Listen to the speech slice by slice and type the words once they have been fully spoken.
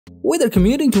Whether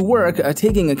commuting to work or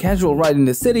taking a casual ride in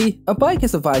the city, a bike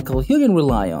is a vehicle you can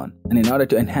rely on. And in order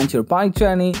to enhance your bike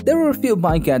journey, there are a few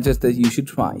bike gadgets that you should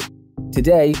try.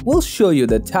 Today, we'll show you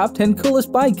the top 10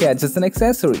 coolest bike gadgets and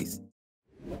accessories.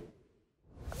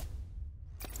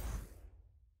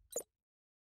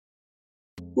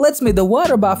 Let's meet the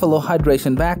Water Buffalo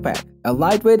Hydration Backpack, a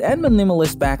lightweight and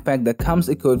minimalist backpack that comes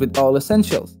equipped with all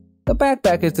essentials. The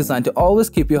backpack is designed to always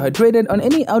keep you hydrated on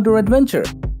any outdoor adventure.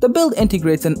 The build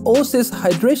integrates an Oasis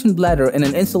hydration bladder in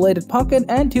an insulated pocket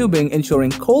and tubing,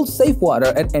 ensuring cold, safe water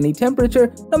at any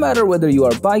temperature, no matter whether you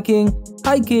are biking,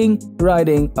 hiking,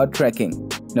 riding, or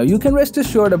trekking. Now you can rest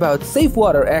assured about safe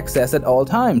water access at all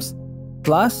times.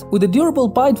 Plus, with a durable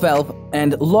bite valve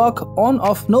and lock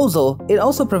on-off nozzle, it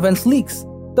also prevents leaks.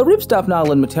 The ripstop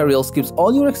nylon materials keeps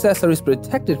all your accessories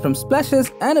protected from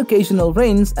splashes and occasional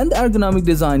rains, and the ergonomic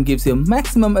design gives you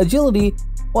maximum agility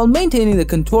while maintaining the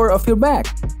contour of your back.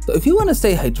 So if you want to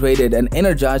stay hydrated and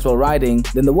energized while riding,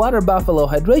 then the Water Buffalo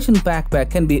Hydration Backpack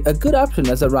can be a good option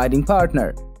as a riding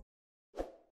partner.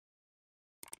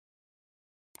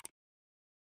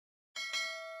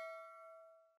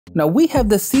 Now we have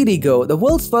the SeatyGo, the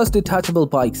world's first detachable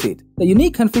bike seat. The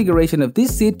unique configuration of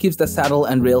this seat keeps the saddle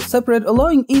and rail separate,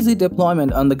 allowing easy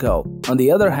deployment on the go. On the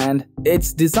other hand,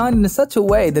 it's designed in such a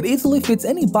way that easily fits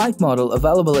any bike model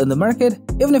available in the market,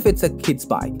 even if it's a kid's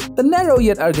bike. The narrow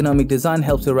yet ergonomic design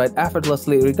helps you ride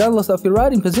effortlessly regardless of your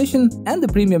riding position, and the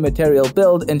premium material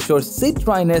build ensures seat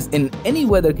dryness in any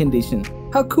weather condition.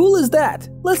 How cool is that?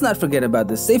 Let's not forget about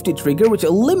the safety trigger, which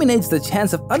eliminates the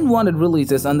chance of unwanted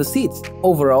releases on the seats.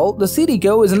 Overall, the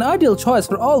SeatyGo is an ideal choice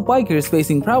for all bikers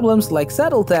facing problems like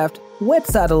saddle theft, wet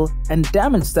saddle, and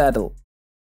damaged saddle.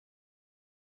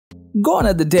 Gone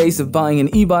are the days of buying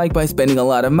an e-bike by spending a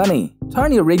lot of money.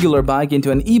 Turn your regular bike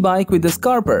into an e-bike with the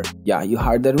Skarper. Yeah, you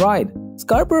heard that right.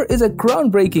 Skarper is a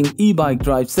groundbreaking e-bike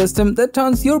drive system that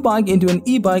turns your bike into an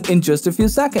e-bike in just a few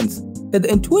seconds. The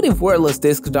intuitive wireless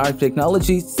disc drive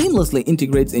technology seamlessly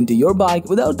integrates into your bike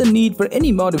without the need for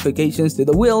any modifications to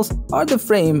the wheels or the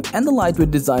frame, and the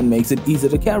lightweight design makes it easy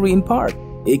to carry in park.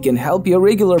 It can help your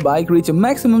regular bike reach a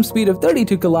maximum speed of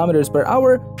 32 km per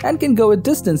hour and can go a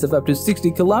distance of up to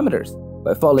 60 km.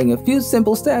 By following a few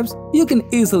simple steps, you can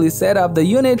easily set up the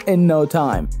unit in no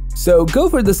time. So go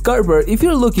for the Skarper if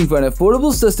you're looking for an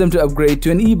affordable system to upgrade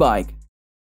to an e-bike.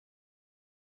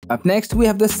 Up next, we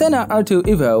have the Sena R2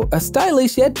 EVO, a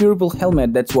stylish yet durable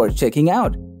helmet that's worth checking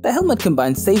out. The helmet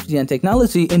combines safety and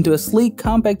technology into a sleek,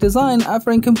 compact design,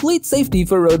 offering complete safety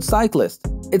for road cyclists.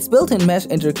 Its built-in mesh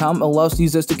intercom allows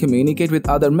users to communicate with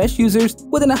other mesh users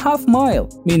within a half mile,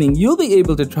 meaning you'll be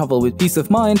able to travel with peace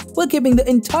of mind while keeping the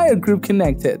entire group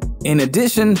connected. In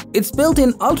addition, its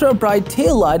built-in ultra-bright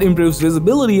tail light improves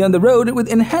visibility on the road with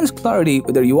enhanced clarity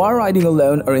whether you are riding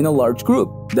alone or in a large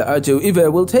group. The R2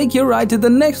 EVO will take your ride to the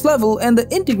next level, and the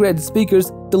integrated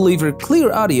speakers deliver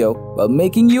clear audio while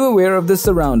making you aware of the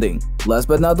surrounding. Last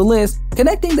but not the least,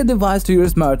 connecting the device to your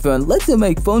smartphone lets you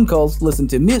make phone calls, listen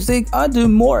to music, or do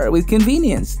more with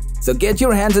convenience. So get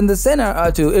your hands on the Sena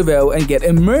R2 EVO and get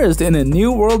immersed in a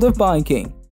new world of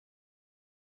biking.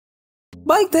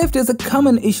 Bike theft is a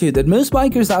common issue that most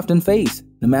bikers often face.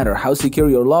 No matter how secure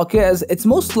your lock is, it's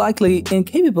most likely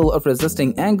incapable of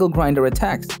resisting angle grinder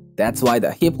attacks. That's why the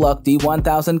Hiplok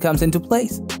D1000 comes into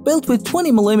place. Built with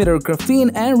 20mm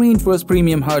graphene and reinforced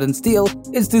premium hardened steel,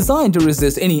 it's designed to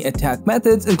resist any attack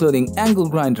methods including angle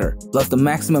grinder. Plus, the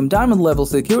maximum diamond level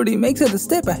security makes it a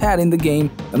step ahead in the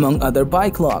game among other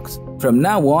bike locks. From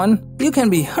now on, you can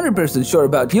be 100% sure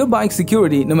about your bike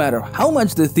security no matter how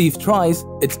much the thief tries.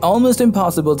 It's almost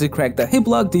impossible to crack the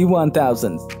Hiplok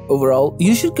D1000. Overall,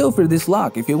 you should go for this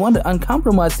lock if you want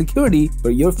uncompromised security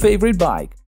for your favorite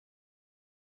bike.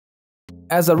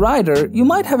 As a rider, you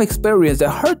might have experienced a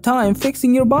hard time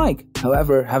fixing your bike.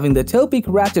 However, having the TOPEAK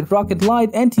RatchetRocket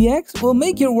Lite NTX will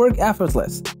make your work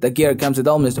effortless. The gear comes with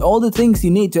almost all the things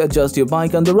you need to adjust your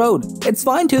bike on the road. Its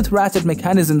fine-tooth ratchet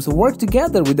mechanisms work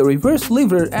together with the reverse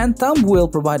lever and thumb wheel,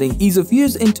 providing ease of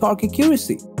use and torque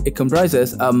accuracy. It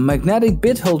comprises a magnetic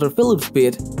bit holder Phillips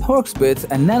bit, Torx bits,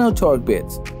 and nano torque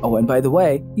bits. Oh, and by the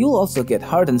way, you'll also get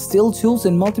hardened steel tools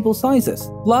in multiple sizes.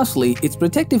 Lastly, its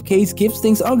protective case keeps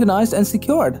things organized and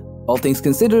secured. All things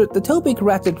considered, the TOPEAK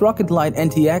RatchetRocket Lite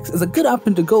NTX is a good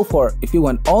option to go for if you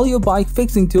want all your bike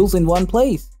fixing tools in one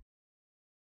place.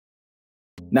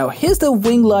 Now here's the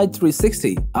WingLights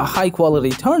 360, a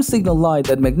high-quality turn signal light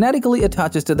that magnetically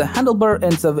attaches to the handlebar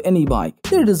ends of any bike.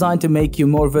 They're designed to make you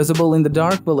more visible in the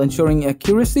dark while ensuring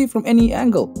accuracy from any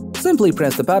angle. Simply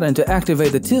press the button to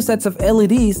activate the two sets of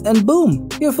LEDs and boom,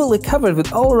 you're fully covered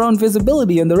with all-around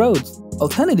visibility on the roads.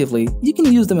 Alternatively, you can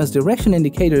use them as direction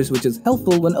indicators, which is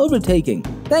helpful when overtaking,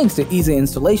 thanks to easy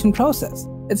installation process.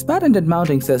 Its patented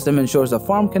mounting system ensures a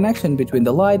firm connection between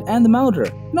the light and the mounter.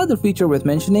 Another feature worth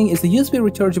mentioning is the USB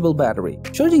rechargeable battery.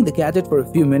 Charging the gadget for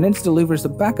a few minutes delivers a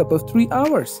backup of 3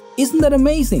 hours. Isn't that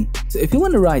amazing? So if you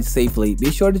want to ride safely,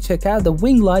 be sure to check out the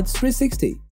WingLights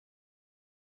 360.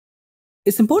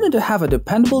 It's important to have a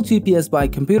dependable GPS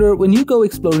bike computer when you go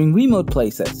exploring remote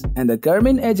places, and the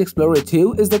Garmin Edge Explorer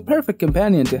 2 is the perfect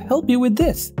companion to help you with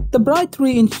this. The bright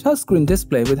 3-inch touchscreen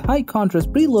display with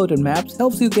high-contrast preloaded maps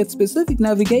helps you get specific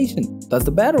navigation. Plus,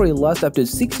 the battery lasts up to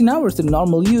 16 hours in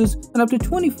normal use and up to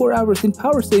 24 hours in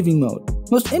power-saving mode.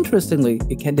 Most interestingly,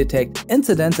 it can detect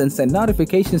incidents and send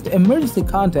notifications to emergency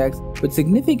contacts, which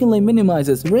significantly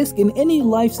minimizes risk in any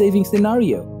life-saving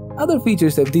scenario. Other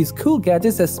features of these cool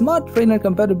gadgets are smart trainer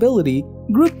compatibility,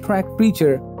 group track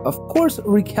feature, of course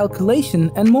recalculation,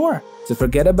 and more. So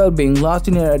forget about being lost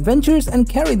in your adventures and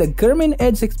carry the Garmin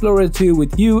Edge Explorer 2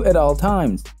 with you at all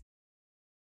times.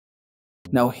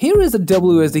 Now here is a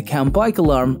Wsdcam bike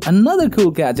alarm, another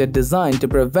cool gadget designed to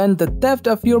prevent the theft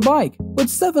of your bike. With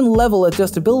 7-level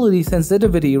adjustability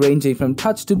sensitivity ranging from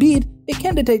touch to beat, it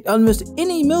can detect almost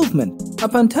any movement.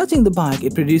 Upon touching the bike,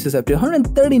 it produces up to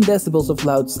 113 decibels of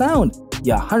loud sound.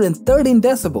 Yeah, 113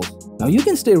 decibels. Now you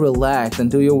can stay relaxed and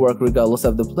do your work regardless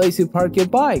of the place you park your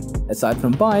bike. Aside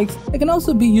from bikes, it can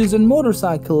also be used on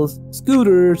motorcycles,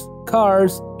 scooters,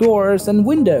 cars, doors, and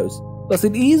windows. Plus,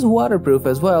 it is waterproof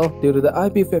as well due to the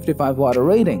IP55 water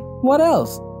rating. What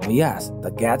else? Oh yes,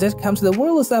 the gadget comes with a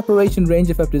wireless operation range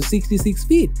of up to 66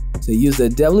 feet, so use the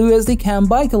Wsdcam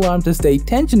bike alarm to stay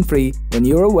tension-free when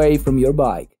you're away from your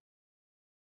bike.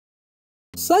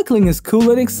 Cycling is cool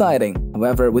and exciting.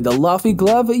 However, with the Loffi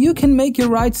Glove, you can make your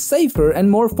rides safer and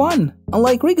more fun.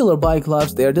 Unlike regular bike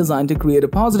gloves, they are designed to create a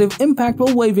positive impact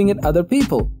while waving at other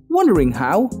people. Wondering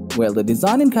how? Well, the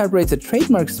design incorporates a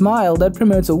trademark smile that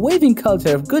promotes a waving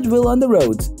culture of goodwill on the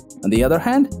roads. On the other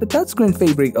hand, the touchscreen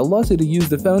fabric allows you to use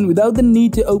the phone without the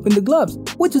need to open the gloves,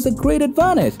 which is a great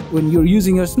advantage when you're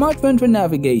using your smartphone for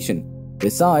navigation.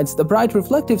 Besides, the bright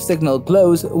reflective signal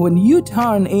glows when you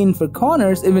turn in for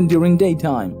corners even during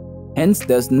daytime. Hence,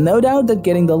 there's no doubt that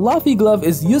getting the Loffi Glove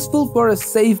is useful for a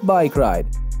safe bike ride.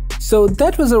 So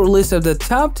that was our list of the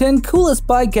top 10 coolest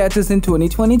bike gadgets in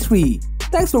 2023.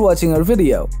 Thanks for watching our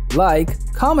video. Like,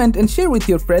 comment and share with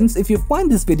your friends if you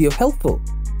find this video helpful.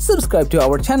 Subscribe to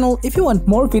our channel if you want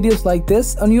more videos like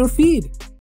this on your feed.